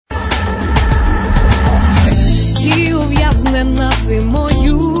розлучена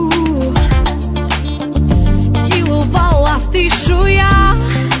зимою, цілувала в тишу я,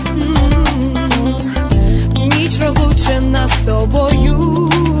 ніч розлучена з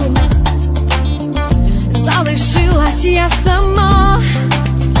тобою, залишилась я сама.